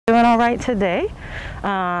all right today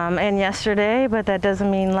and yesterday, but that doesn't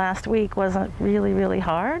mean last week wasn't really, really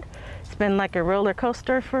hard. It's been like a roller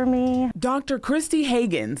coaster for me. Dr. Christy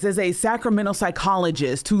Hagans is a Sacramento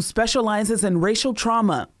psychologist who specializes in racial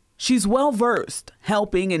trauma. She's well-versed,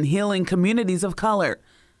 helping and healing communities of color.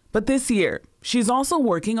 But this year, she's also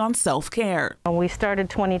working on self-care. We started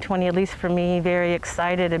 2020, at least for me, very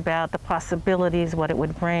excited about the possibilities, what it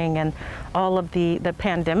would bring, and all of the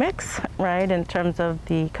pandemics, right, in terms of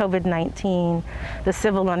the COVID-19, the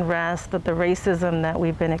civil unrest, the racism that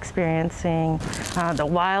we've been experiencing, the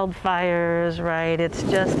wildfires, right? It's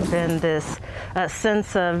just been this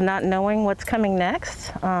sense of not knowing what's coming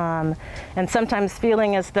next, and sometimes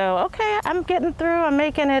feeling as though, okay, I'm getting through, I'm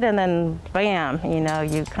making it, and then bam, you know,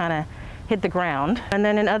 you kind of hit the ground. And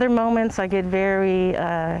then in other moments, I get very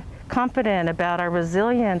confident about our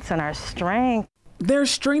resilience and our strength.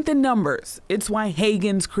 There's strength in numbers. It's why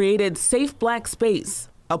Hagans created Safe Black Space,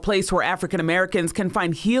 a place where African Americans can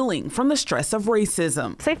find healing from the stress of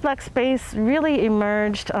racism. Safe Black Space really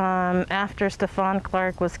emerged after Stephon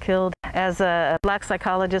Clark was killed. As a Black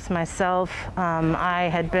psychologist myself, I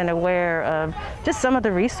had been aware of just some of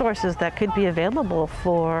the resources that could be available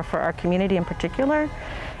for our community in particular,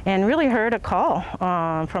 and really heard a call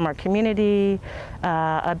from our community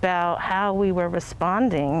about how we were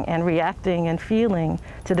responding and reacting and feeling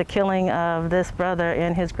to the killing of this brother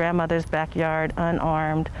in his grandmother's backyard,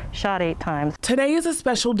 unarmed, shot 8 times. Today is a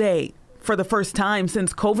special day. For the first time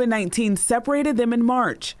since COVID-19 separated them in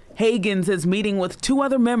March, Hagans is meeting with 2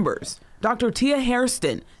 other members, Dr. Tia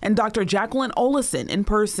Hairston and Dr. Jacqueline Olison, in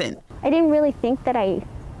person. I didn't really think that I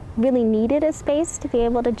really needed a space to be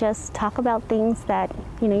able to just talk about things that,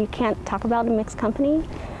 you know, you can't talk about in mixed company,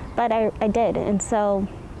 but I did. And so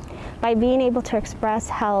by being able to express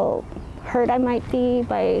how hurt I might be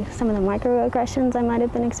by some of the microaggressions I might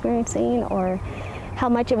have been experiencing, or how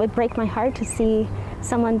much it would break my heart to see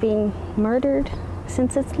someone being murdered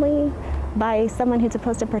senselessly by someone who's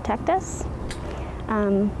supposed to protect us.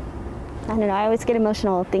 I don't know, I always get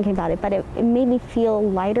emotional thinking about it, but it made me feel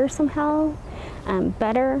lighter somehow.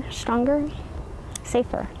 Better, stronger,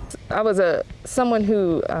 safer. I was someone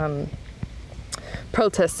who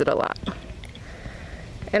protested a lot.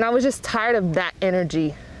 And I was just tired of that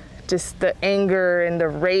energy, just the anger and the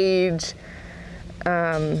rage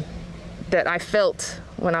that I felt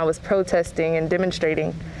when I was protesting and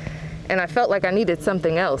demonstrating. And I felt like I needed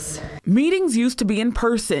something else. Meetings used to be in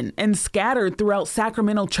person and scattered throughout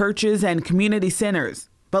Sacramento churches and community centers.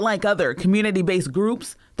 But like other community-based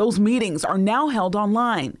groups, those meetings are now held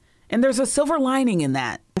online. And there's a silver lining in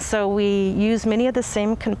that. So we use many of the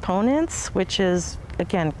same components, which is,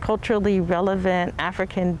 again, culturally relevant,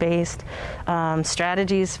 African-based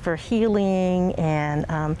strategies for healing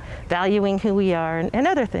and valuing who we are and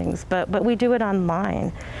other things, but we do it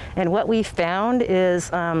online. And what we found is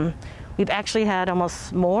we've actually had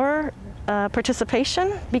almost more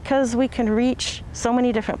participation because we can reach so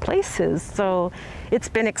many different places. So it's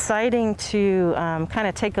been exciting to kind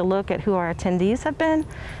of take a look at who our attendees have been.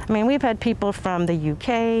 I mean, we've had people from the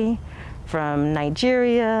UK, from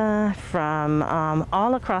Nigeria, from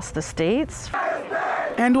all across the states.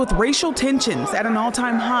 And with racial tensions at an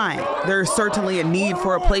all-time high, there's certainly a need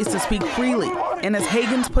for a place to speak freely, and as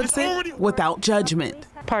Hagans puts it, without judgment.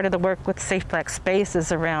 Part of the work with Safe Black Space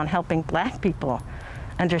is around helping Black people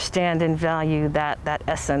understand and value that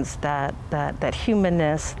essence, that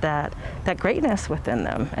humanness, that greatness within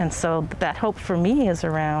them. And so that hope for me is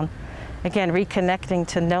around, again, reconnecting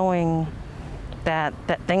to knowing that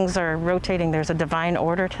things are rotating, there's a divine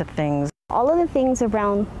order to things. All of the things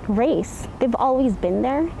around race, they've always been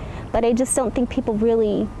there, but I just don't think people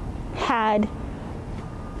really had,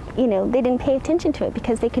 you know, they didn't pay attention to it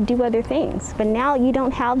because they could do other things. But now you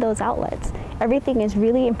don't have those outlets. Everything is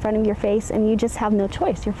really in front of your face and you just have no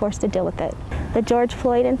choice. You're forced to deal with it. The George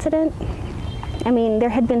Floyd incident, I mean, there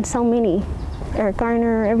had been so many, Eric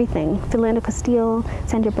Garner, everything, Philando Castile,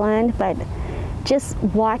 Sandra Bland, but just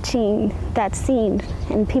watching that scene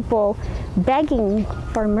and people begging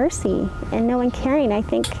for mercy and no one caring, I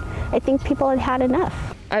think people had had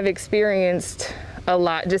enough. I've experienced a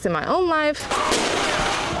lot just in my own life.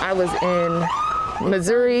 I was in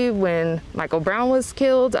Missouri when Michael Brown was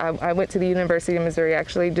killed. I went to the University of Missouri,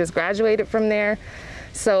 actually just graduated from there.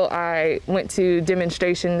 So I went to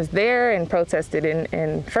demonstrations there and protested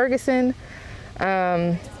in Ferguson.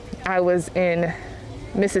 I was in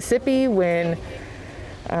Mississippi when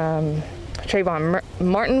Trayvon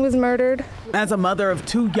Martin was murdered. As a mother of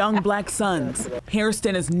 2 young Black sons,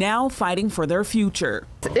 Hairston is now fighting for their future.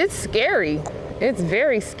 It's scary. It's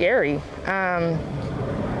very scary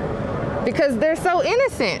because they're so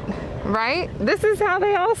innocent. right? This is how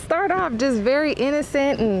they all start off, just very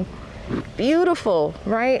innocent and beautiful,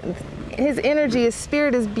 right? His energy, his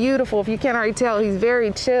spirit is beautiful. If you can't already tell, he's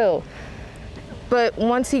very chill. But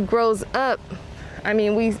once he grows up, I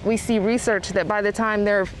mean, we see research that by the time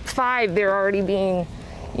they're 5, they're already being,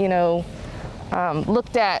 you know,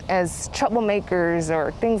 looked at as troublemakers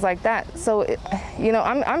or things like that. So, you know,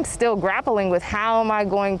 I'm still grappling with how am I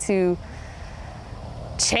going to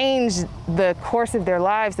change the course of their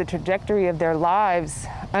lives, the trajectory of their lives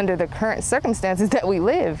under the current circumstances that we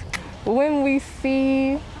live. When we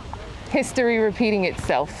see history repeating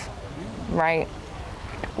itself, right?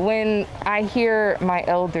 When I hear my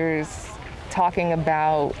elders talking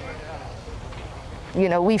about, you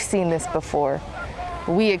know, we've seen this before.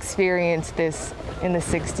 We experienced this in the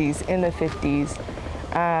 60s, in the 50s.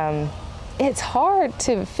 It's hard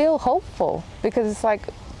to feel hopeful because it's like,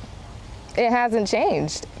 it hasn't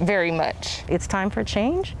changed very much. It's time for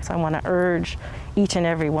change. So I want to urge each and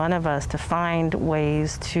every one of us to find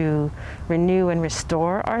ways to renew and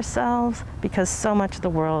restore ourselves, because so much of the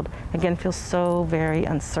world, again, feels so very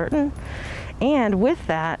uncertain. And with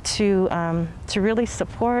that, to really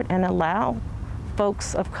support and allow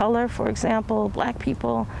folks of color, for example, Black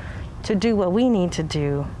people, to do what we need to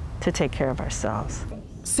do to take care of ourselves.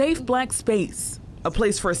 Safe Black Space, a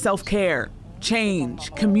place for self-care,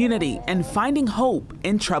 change, community, and finding hope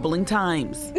in troubling times.